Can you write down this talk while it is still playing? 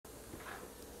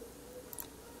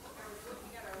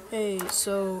Hey,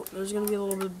 so there's gonna be a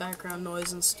little bit of background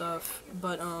noise and stuff,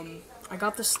 but I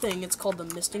got this thing. It's called the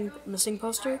missing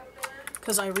poster,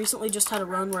 because I recently just had a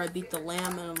run where I beat the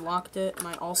lamb and unlocked it, and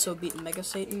I also beat Mega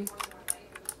Satan,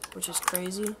 which is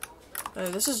crazy.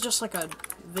 This is just like a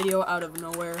video out of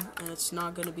nowhere, and it's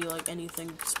not gonna be like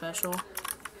anything special,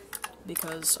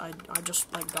 because I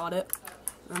just like got it.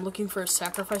 I'm looking for a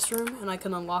sacrifice room, and I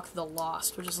can unlock the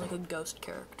Lost, which is like a ghost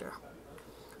character.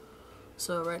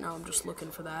 So right now I'm just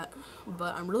looking for that,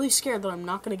 but I'm really scared that I'm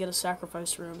not going to get a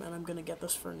sacrifice room, and I'm going to get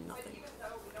this for nothing.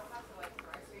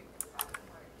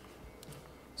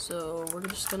 So we're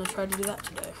just going to try to do that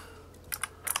today,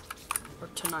 or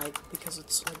tonight, because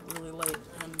it's like really late,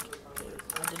 and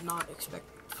I did not expect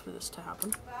for this to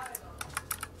happen.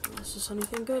 Is this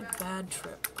anything good? Bad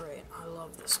trip. Great. I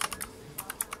love this game.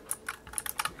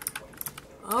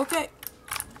 Okay.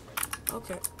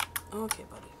 Okay,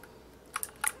 buddy.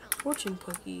 Fortune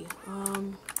cookie.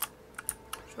 Sure,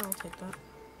 I'll take that.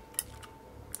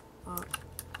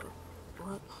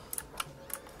 What? I'm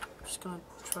just gonna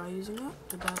try using that.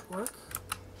 Did that work?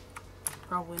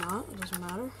 Probably not. It doesn't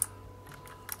matter.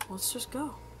 Let's just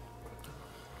go.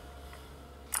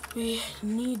 We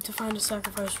need to find a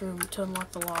sacrifice room to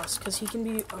unlock the Lost, because he can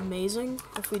be amazing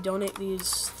if we donate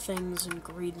these things in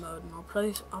greed mode. And I'll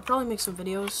probably make some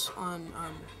videos on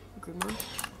greed mode.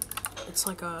 It's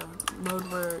like a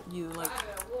mode where you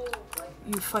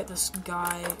fight this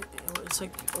guy. It's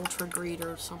like ultra greed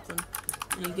or something,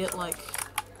 and you get like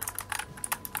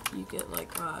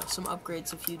some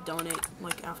upgrades if you donate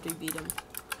like after you beat him.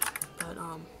 But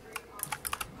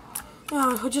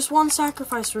yeah, just one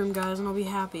sacrifice room, guys, and I'll be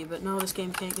happy. But no, this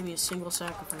game can't give me a single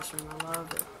sacrifice room. I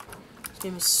love it. This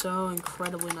game is so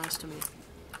incredibly nice to me.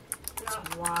 It's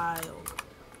wild.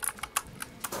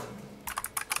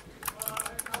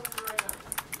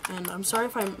 And I'm sorry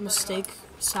if I mistake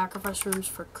sacrifice rooms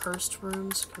for cursed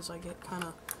rooms, because I get kind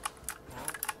of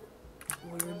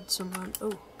weird sometimes.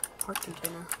 Oh, heart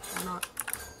container. Why not?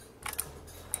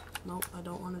 Nope, I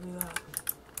don't want to do that.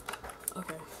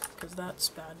 Okay, because that's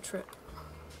bad trip.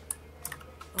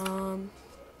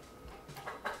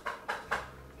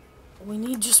 We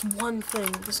need just one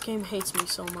thing. This game hates me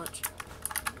so much.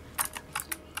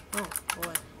 Oh,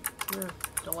 boy. You're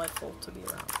delightful to be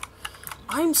around.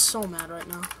 I'm so mad right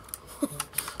now.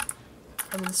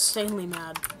 I'm insanely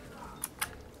mad.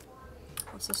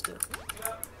 What's this do?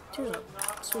 Tears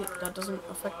up. Sweet. That doesn't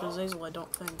affect Azazel, I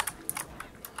don't think.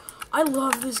 I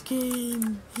love this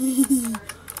game.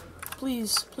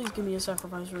 Please give me a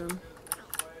sacrifice room.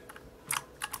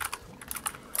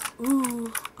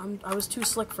 Ooh, I was too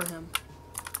slick for him.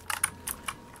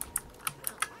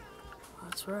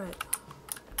 That's right.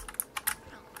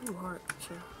 Ooh, heart,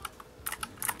 sure.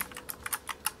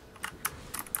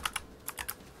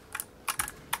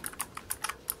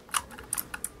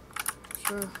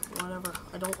 Sure, whatever.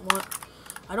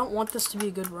 I don't want this to be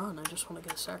a good run. I just want to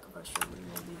get a sacrifice room and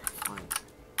we'll be fine.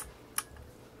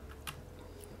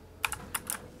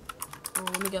 Oh,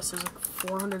 let me guess, there's like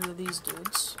 400 of these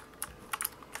dudes.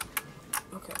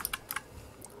 Okay.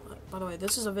 By the way,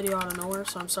 this is a video out of nowhere,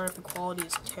 so I'm sorry if the quality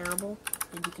is terrible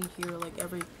and you can hear like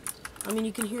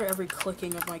you can hear every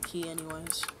clicking of my key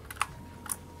anyways.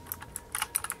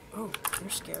 Oh, you're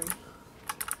scary.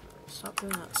 Stop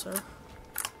doing that, sir.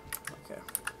 Okay.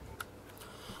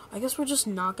 I guess we're just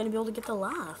not gonna be able to get the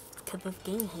laugh, because this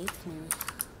game hates me.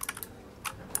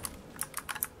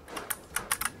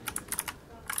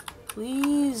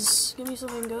 Please, give me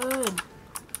something good.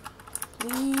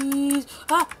 Please.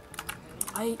 Ah!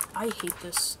 I hate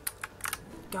this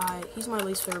guy. He's my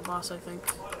least favorite boss, I think.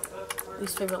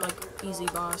 Least favorite, like, easy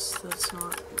boss that's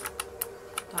not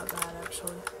that bad,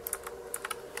 actually.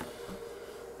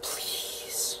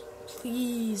 Please.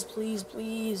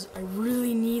 I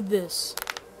really need this.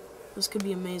 This could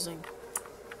be amazing.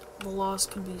 The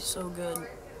Lost could be so good.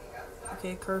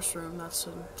 Okay, curse room. That's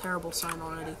a terrible sign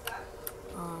already.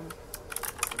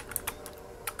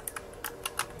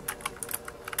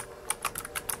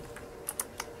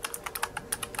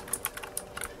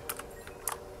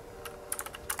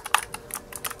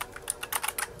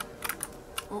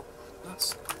 Oh,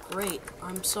 that's great.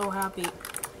 I'm so happy.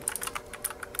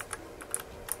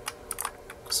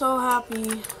 So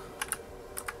happy.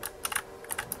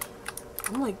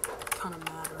 I'm like kind of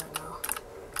mad right now.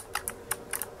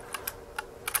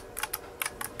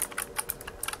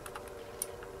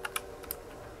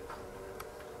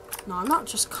 No, I'm not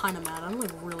just kind of mad. I'm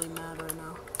like really mad right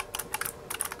now.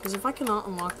 Because if I cannot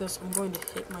unlock this, I'm going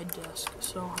to hit my desk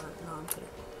so hard. No, I'm kidding.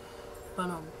 But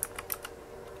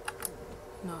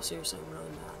no, seriously, I'm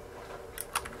really mad.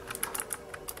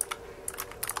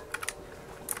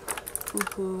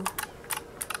 Poo-poo.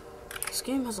 This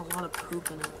game has a lot of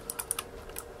poop in it.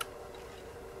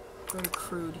 Very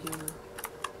crude humor.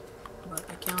 But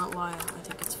I cannot lie, I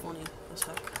think it's funny as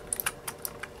heck.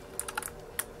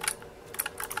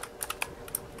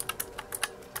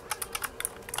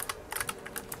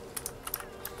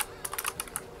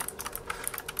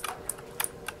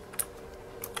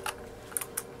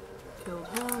 Killed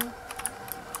him.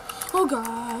 Oh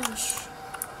gosh!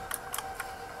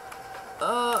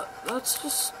 That's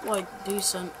just, like,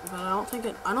 decent, but I don't think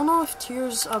I don't know if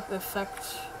Tears Up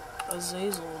affect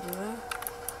Azazel, do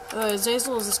they?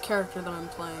 Azazel is this character that I'm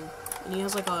playing, and he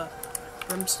has, like, a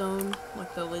brimstone,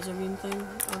 like the laser beam thing,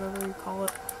 whatever you call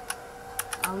it.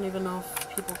 I don't even know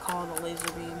if people call it a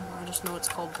laser beam, I just know it's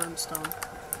called brimstone.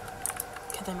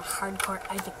 Because I'm a hardcore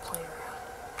Isaac player.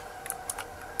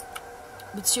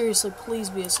 But seriously,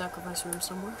 please be a sacrifice room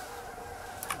somewhere.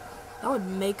 That would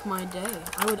make my day.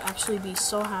 I would actually be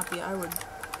so happy. I would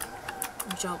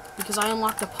jump. Because I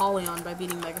unlocked Apollyon by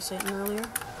beating Mega Satan earlier.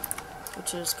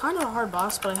 Which is kind of a hard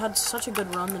boss, but I had such a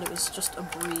good run that it was just a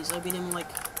breeze. I beat him in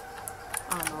like,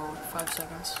 I don't know, 5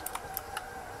 seconds.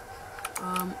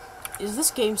 Is this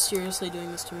game seriously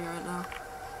doing this to me right now?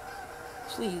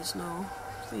 Please, no.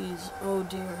 Please. Oh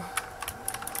dear.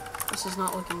 This is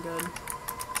not looking good.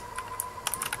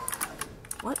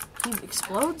 What? He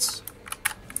explodes?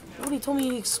 Nobody told me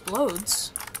he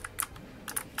explodes.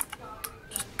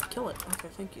 Just kill it. Okay,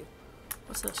 thank you.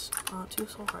 What's this? 2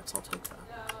 soul hearts. I'll take that.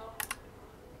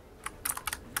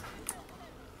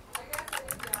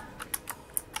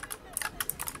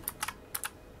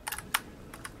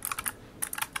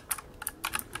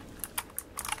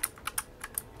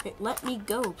 Okay, let me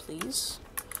go, please.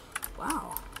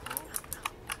 Wow.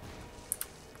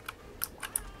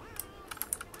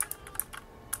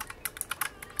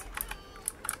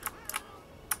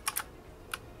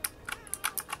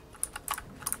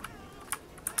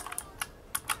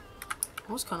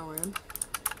 That was kind of weird.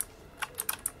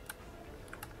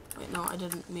 Wait, no, I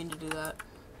didn't mean to do that.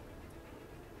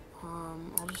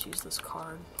 I'll just use this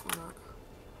card. Why not?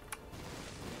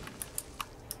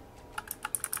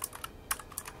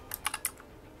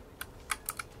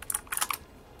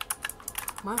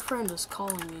 My friend is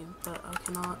calling me, but I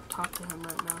cannot talk to him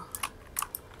right now.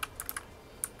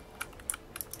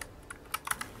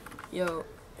 Yo,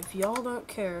 if y'all don't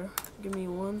care, give me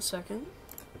 1 second.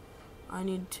 I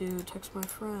need to text my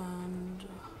friend.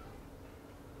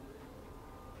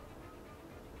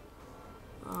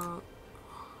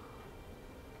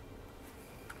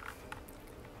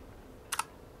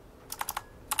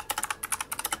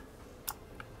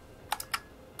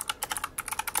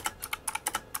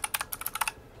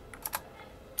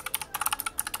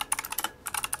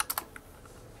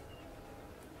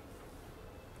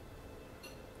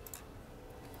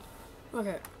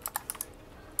 Okay.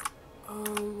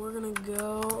 We're gonna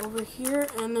go over here,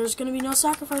 and there's gonna be no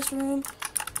sacrifice room.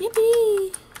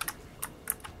 Yippee!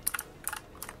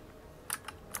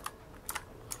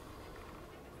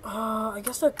 I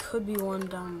guess there could be one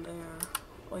down there.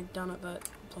 Like, down at that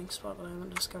blank spot that I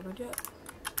haven't discovered yet.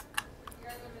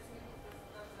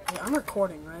 Yeah, I'm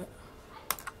recording, right?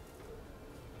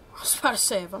 I was about to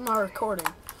say, if I'm not recording.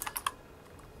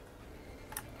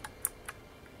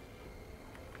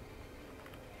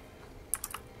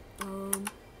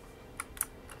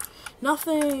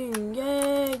 Nothing!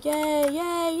 Yay! Yay!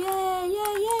 Yay! Yay!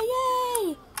 Yay! Yay!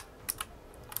 Yay!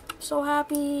 So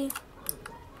happy!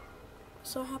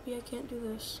 So happy I can't do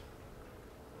this.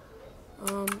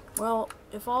 Well,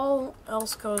 if all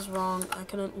else goes wrong, I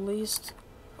can at least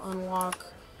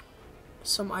unlock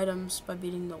some items by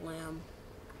beating the lamb.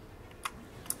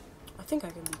 I think I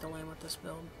can beat the lamb with this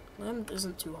build. Lamb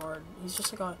isn't too hard. He's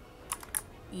just like a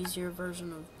easier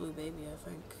version of Blue Baby, I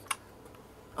think.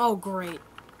 Oh, great.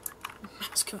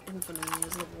 Mask of Infinity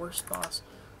is the worst boss.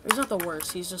 He's not the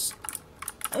worst, he's just...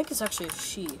 I think it's actually a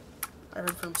she. I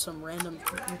heard from some random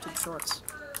YouTube shorts.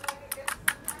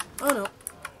 Oh no.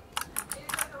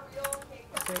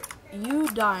 Okay, you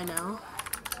die now.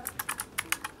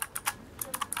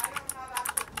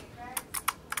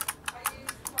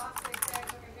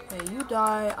 Okay, you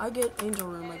die. I get Angel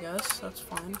Room, I guess. That's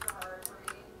fine.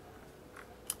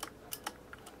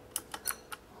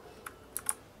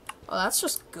 Oh, that's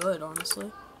just good,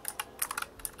 honestly.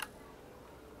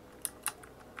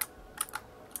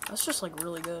 That's just, like,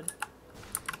 really good.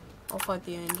 I'll fight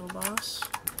the angel boss.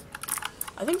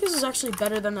 I think this is actually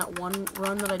better than that one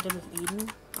run that I did with Eden.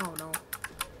 Oh, no.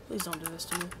 Please don't do this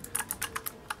to me.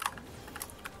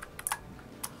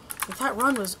 Like, that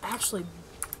run was actually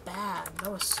bad.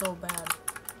 That was so bad.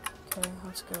 Okay,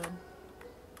 that's good.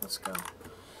 Let's go.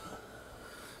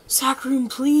 Sac room,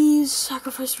 please.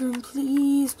 Sacrifice room,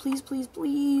 please. Please, please,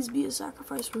 please be a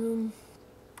sacrifice room.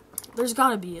 There's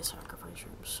gotta be a sacrifice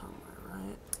room somewhere,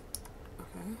 right?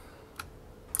 Okay.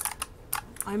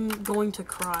 I'm going to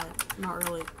cry. Not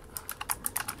really.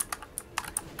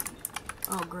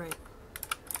 Oh, great.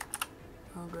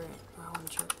 Oh, great. I want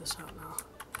to check this out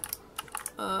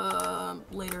now.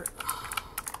 Later.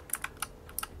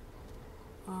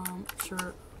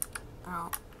 Sure.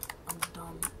 Ow. I'm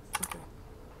dumb. Okay.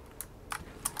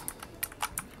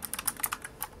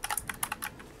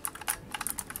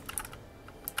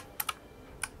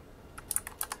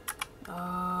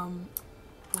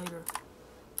 Later.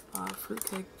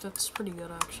 Fruitcake, that's pretty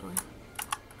good, actually.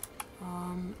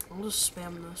 I'll just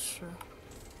spam this, sure.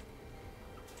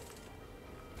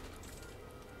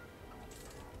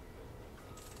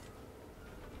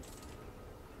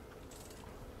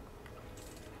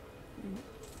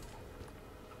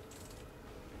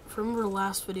 If I remember the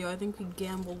last video, I think we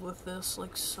gambled with this,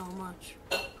 like, so much.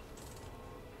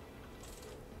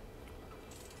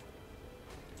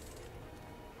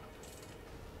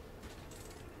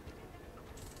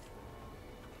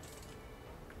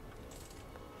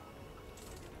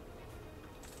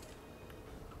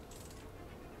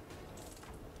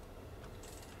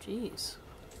 Jeez.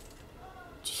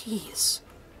 Jeez.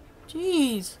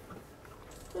 Jeez.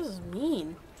 This is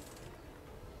mean.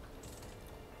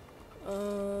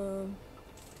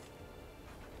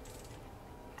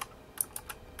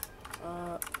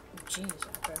 Jeez,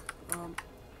 okay.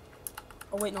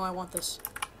 Oh wait, no, I want this.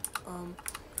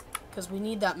 Because we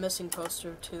need that missing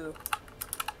poster to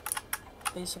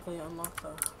basically unlock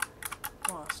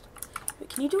the lost. Wait,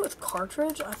 can you do it with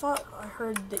cartridge? I thought I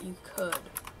heard that you could,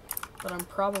 but I'm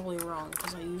probably wrong,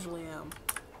 because I usually am.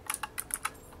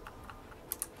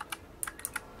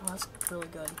 Oh, that's really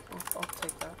good. I'll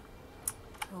take that.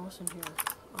 Oh, what's in here?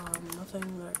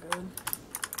 Nothing that good.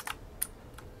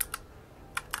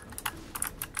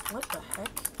 What the heck?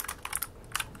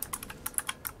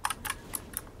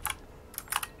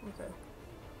 Okay.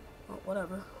 Well,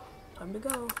 whatever. Time to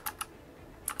go.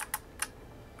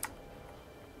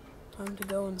 Time to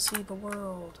go and see the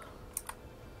world.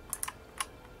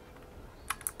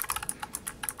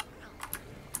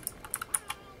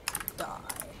 Die.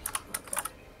 Okay.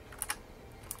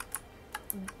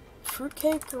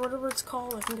 Fruitcake, or whatever it's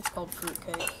called. I think it's called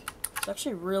fruitcake. It's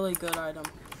actually a really good item.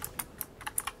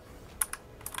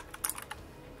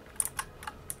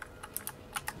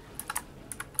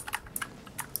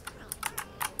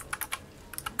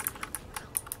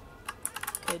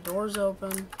 Okay, doors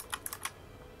open.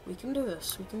 We can do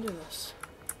this. We can do this.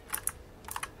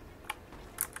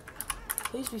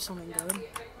 Please be something good.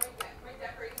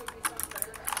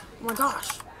 Oh my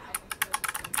gosh.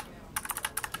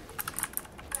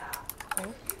 Okay.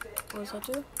 What does that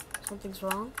do? Something's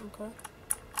wrong? Okay.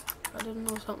 I didn't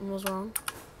know something was wrong.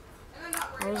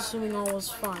 I was assuming all was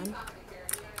fine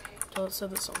until it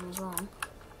said that something was wrong.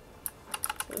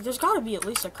 There's gotta be at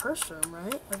least a curse room,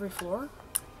 right? Every floor?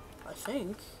 I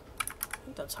think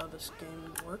that's how this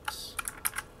game works.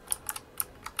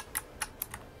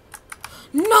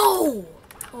 No!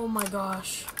 Oh my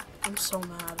gosh. I'm so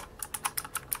mad.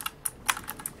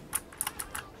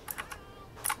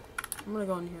 I'm gonna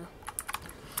go in here.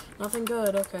 Nothing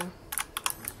good, okay.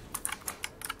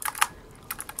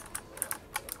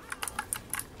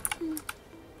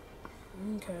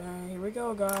 Okay, here we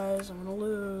go, guys. I'm gonna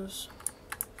lose.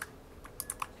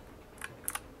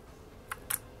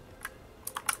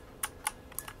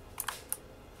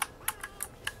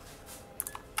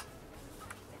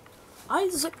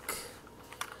 Isaac!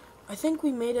 I think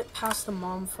we made it past the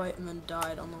mom fight and then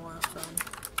died on the last run.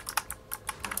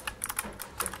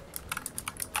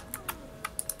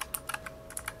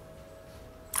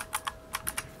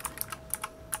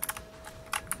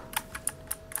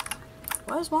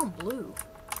 Why is mom blue?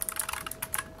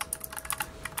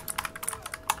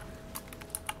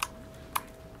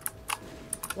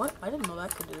 What? I didn't know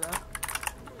that could do that.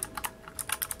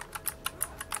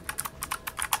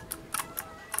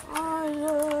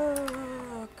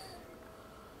 Isaac!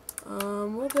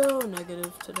 We'll go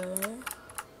negative today.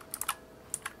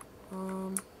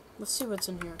 Let's see what's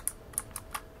in here.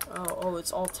 Oh,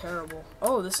 it's all terrible.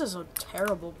 Oh, this is a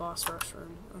terrible boss rush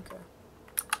room. Okay.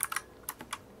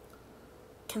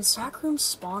 Can sac rooms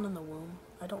spawn in the womb?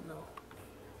 I don't know.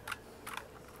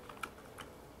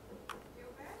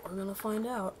 We're gonna find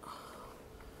out.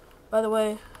 By the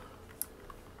way,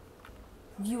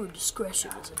 viewer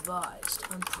discretion is advised.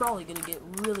 I'm probably gonna get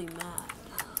really mad.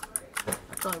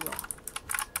 I probably will.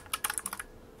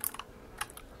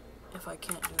 If I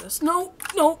can't do this. No!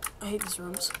 No! I hate these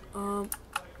rooms.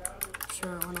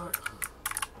 Sure, why not?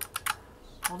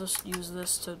 I'll just use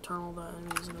this to turn all the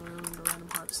enemies in the room into random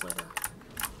hearts later.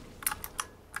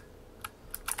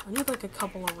 I need like a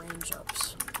couple of range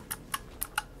ups.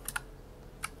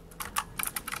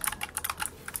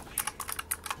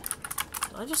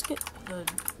 Did I just get the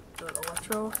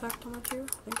electro effect on my tier?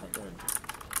 I think I did.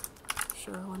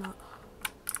 Sure, why not?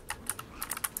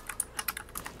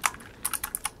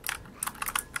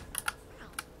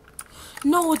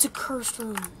 No, it's a cursed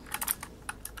room.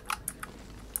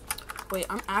 Wait,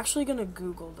 I'm actually gonna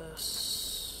Google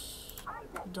this.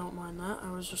 Don't mind that. I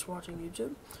was just watching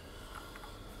YouTube.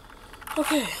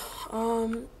 Okay,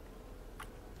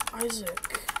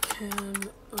 Isaac can,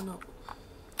 oh no.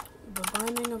 The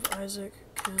Binding of Isaac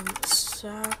can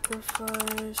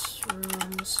sacrifice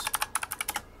rooms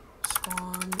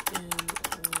spawn in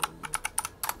room.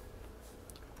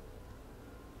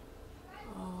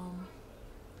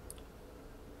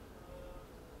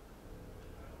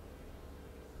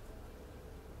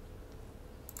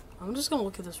 I'm just gonna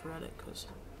look at this Reddit, cause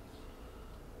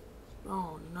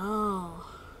oh no,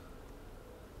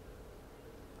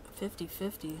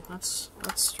 50-50. That's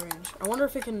strange. I wonder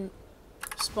if it can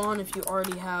spawn if you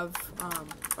already have. Oh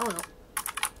no.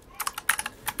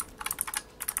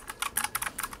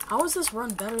 How is this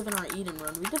run better than our Eden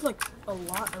run? We did like a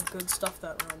lot of good stuff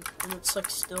that run, and it's like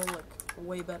still like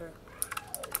way better.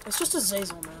 It's just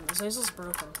Azazel, man. Azazel's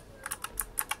broken.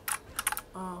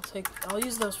 I'll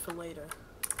use those for later.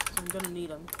 I'm gonna need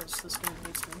them because this game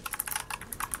hates me.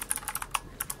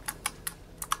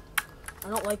 I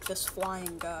don't like this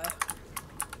flying guy.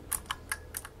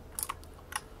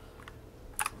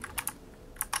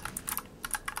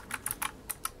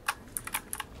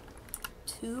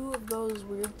 Two of those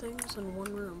weird things in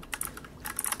one room.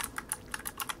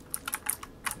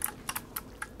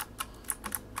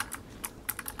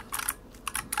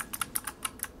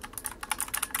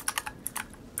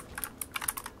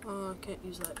 Can't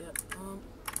use that yet.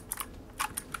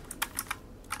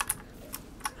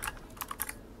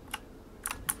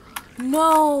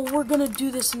 No, we're gonna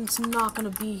do this and it's not gonna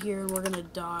be here and we're gonna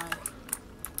die.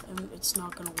 And it's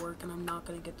not gonna work and I'm not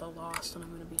gonna get the lost and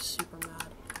I'm gonna be super mad.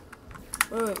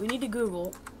 Wait, we need to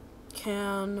Google.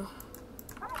 Can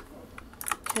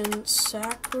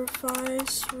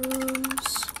sacrifice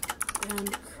rooms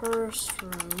and curse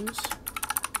rooms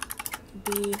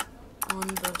be on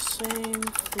the same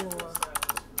floor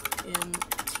in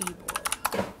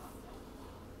T-Boy?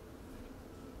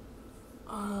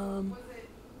 I'm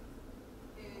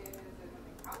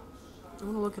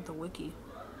gonna look at the wiki.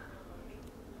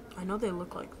 I know they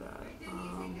look like that.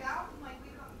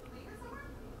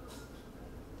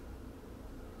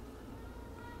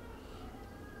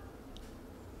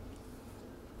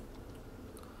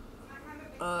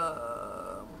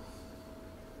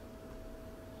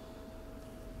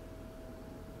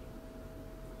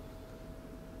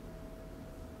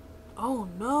 Oh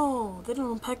no, they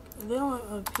don't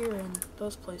appear in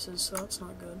those places, so that's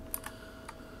not good.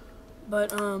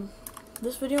 But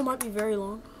this video might be very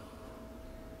long.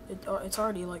 It's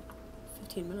already like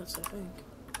 15 minutes, I think.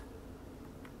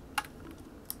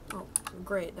 Oh,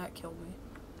 great, that killed me.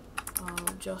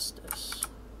 Justice.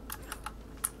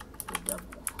 The devil.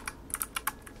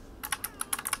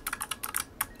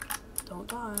 Don't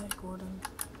die, Gordon.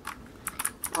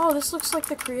 Oh, this looks like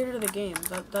the creator of the game.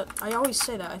 That I always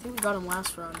say that. I think we got him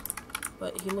last run,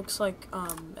 but he looks like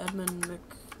Edmund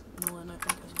McMillan, I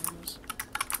think his name is.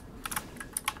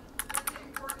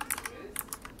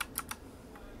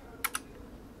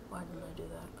 Why didn't I do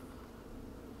that?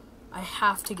 I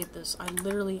have to get this. I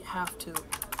literally have to.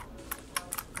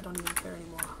 I don't even care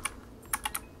anymore.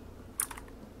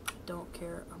 I don't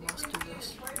care. I must do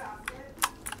this.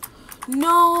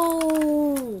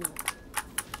 No!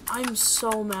 I'm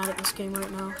so mad at this game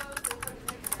right now.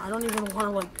 I don't even want to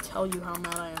like tell you how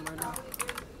mad I am right now.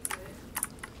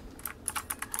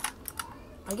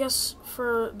 I guess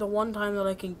for the one time that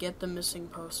I can get the missing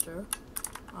poster,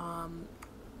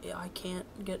 yeah, I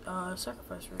can't get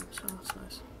sacrifice room, so that's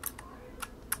nice.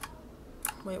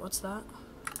 Wait, what's that?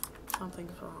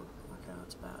 Something's wrong. Okay,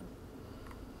 that's bad.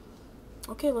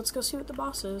 Okay, let's go see what the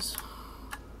boss is.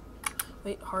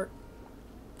 Wait, heart.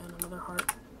 And another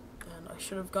heart. And I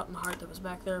should have gotten the heart that was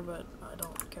back there, but I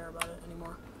don't care about it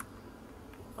anymore.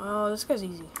 Oh, this guy's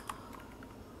easy.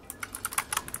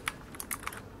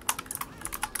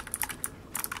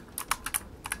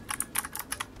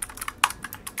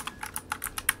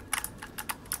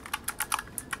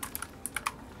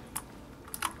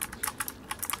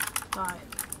 Die.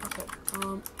 Okay,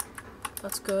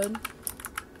 that's good.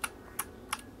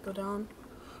 Go down.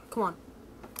 Come on.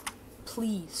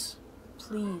 Please.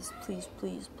 Please, please,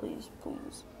 please, please,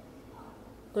 please.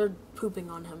 They're pooping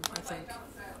on him, I think.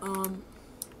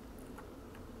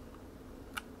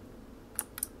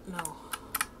 No.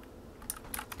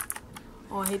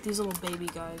 Oh, I hate these little baby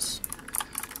guys.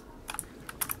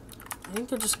 I think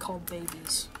they're just called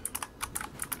babies.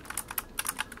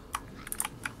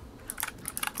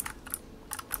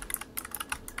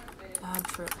 Bad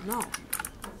trip. No.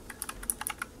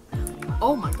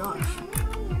 Oh my gosh.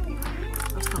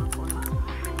 That's kind of fun.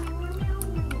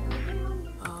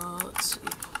 Let's see.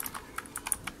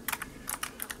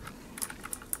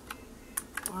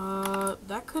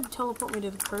 That could teleport me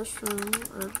to the cursed room,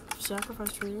 or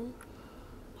sacrifice room.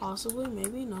 Possibly,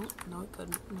 maybe, no. No, it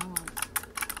couldn't. No.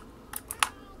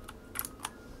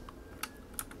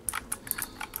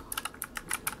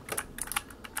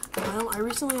 I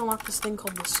recently unlocked this thing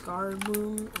called the Scar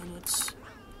Room, and it's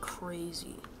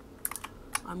crazy.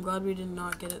 I'm glad we did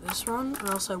not get it this run,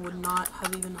 or else I would not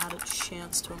have even had a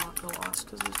chance to unlock the Lost,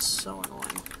 because it's so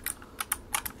annoying.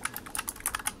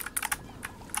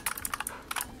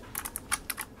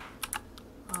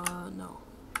 No.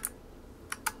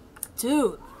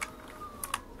 Dude!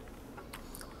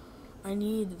 I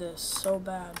need this so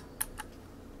bad.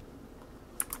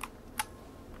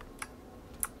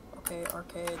 Okay,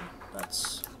 arcade.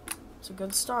 It's a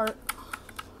good start.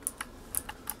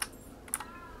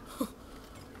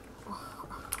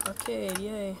 Arcade,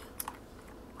 yay.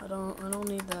 I don't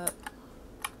need that.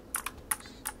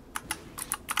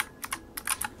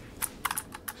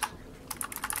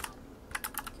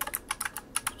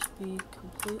 Just be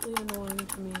completely annoying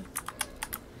to me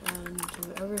and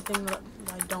do everything that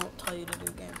I don't tell you to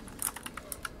do, game.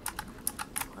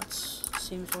 That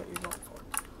seems what you're going for.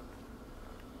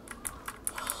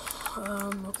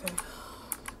 Okay.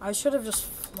 I should have just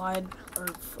flied, or,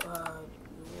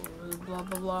 blah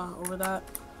blah blah over that,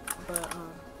 but,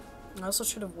 I also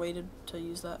should have waited to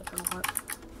use that eternal heart,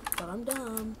 but I'm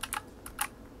dumb.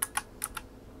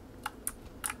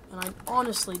 And I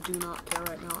honestly do not care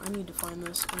right now. I need to find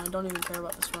this, and I don't even care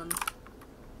about this run.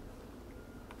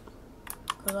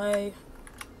 Because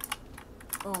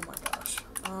oh my gosh.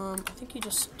 I think you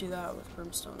just do that with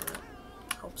brimstone, and it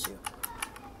helps you.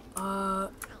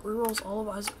 Rerolls all of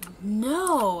Azazel.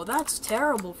 No, that's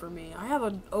terrible for me. I have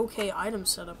an okay item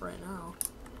setup right now.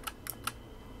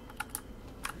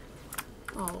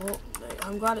 Oh, well,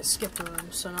 I'm glad it skipped a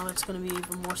room, so now it's going to be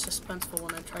even more suspenseful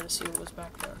when I try to see what was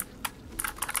back there.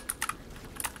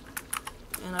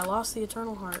 And I lost the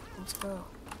Eternal Heart. Let's go.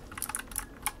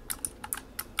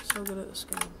 So good at this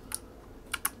game.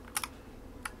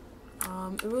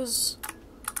 It was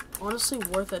honestly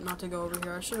worth it not to go over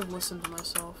here. I should have listened to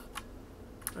myself.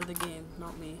 Or the game,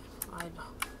 not me.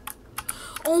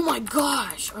 Oh my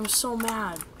gosh! I'm so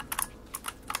mad.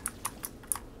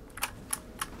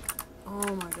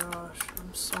 Oh my gosh,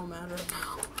 I'm so mad right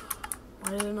now.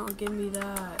 Why did it not give me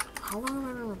that? How long have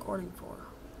I been recording for?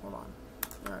 Hold on.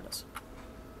 There it is.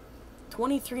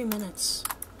 23 minutes.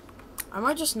 I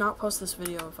might just not post this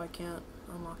video if I can't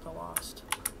unlock the Lost.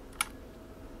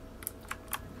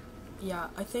 Yeah,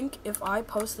 I think if I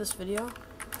post this video,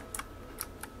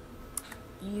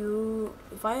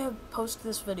 if I have posted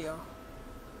this video,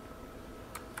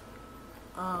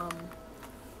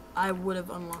 I would have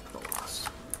unlocked the Lost.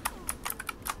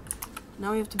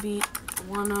 Now we have to beat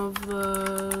one of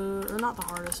the, or not the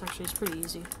hardest, actually, it's pretty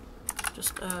easy.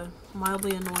 Just,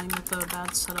 mildly annoying with the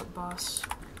bad setup boss.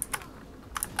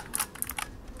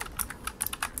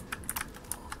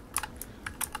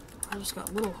 I just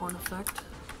got Little Horn Effect.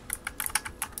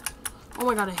 Oh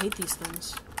my god, I hate these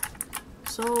things.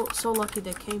 So lucky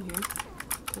they came here,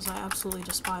 because I absolutely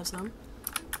despise them.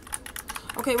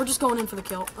 Okay, we're just going in for the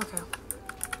kill. Okay.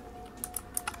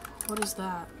 What is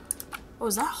that? Oh,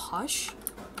 is that Hush?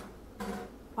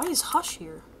 Why is Hush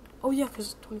here? Oh yeah,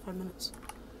 because 25 minutes.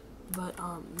 But,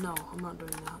 no, I'm not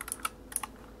doing that.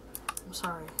 I'm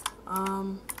sorry.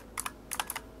 I'm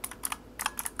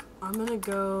gonna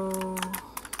go...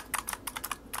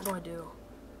 What do I do?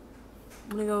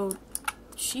 I'm gonna go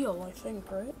Shield, I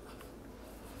think, right?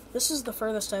 This is the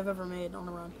furthest I've ever made on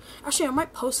a run. Actually, I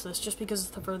might post this just because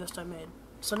it's the furthest I made.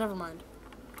 So never mind.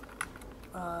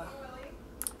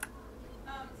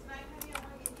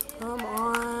 Come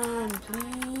on,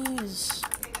 please.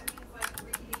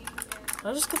 Did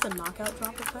I just get the knockout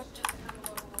drop effect?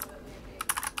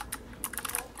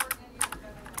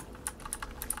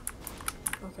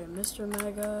 Okay, Mr.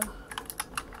 Mega.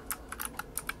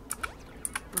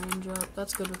 Range up.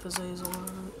 That's good with Azazel.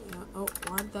 Yeah. Oh,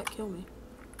 why did that kill me?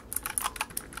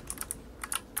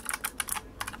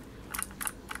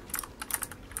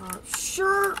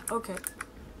 Sure. Okay.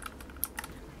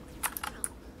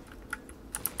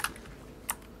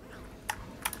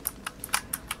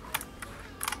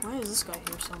 Why is this guy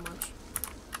here so much?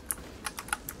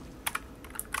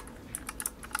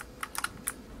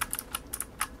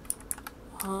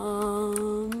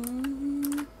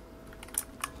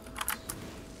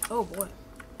 Oh boy.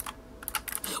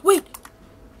 Wait!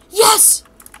 Yes!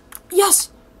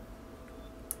 Yes!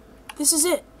 This is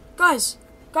it! Guys!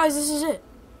 Guys, this is it!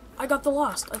 I got the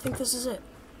Lost. I think this is it.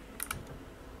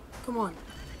 Come on.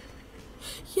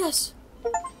 Yes!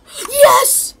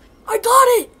 Yes! I got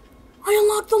it! I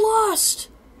unlocked the Lost!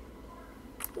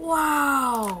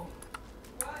 Wow!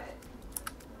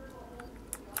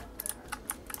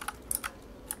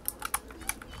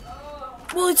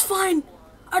 Well, it's fine.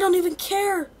 I don't even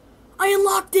care. I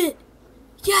unlocked it.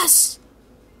 Yes.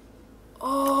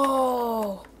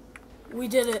 Oh, we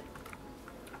did it.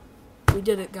 We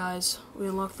did it, guys. We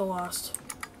unlocked the Lost.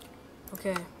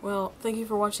 Okay, well, thank you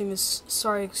for watching this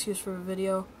sorry excuse for a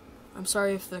video. I'm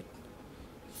sorry if the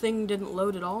thing didn't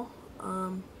load at all.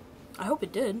 I hope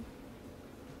it did.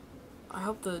 I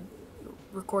hope the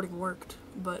recording worked,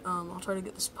 but I'll try to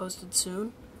get this posted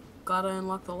soon. Glad I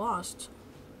unlocked the Lost.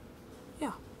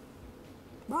 Yeah.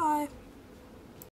 Bye.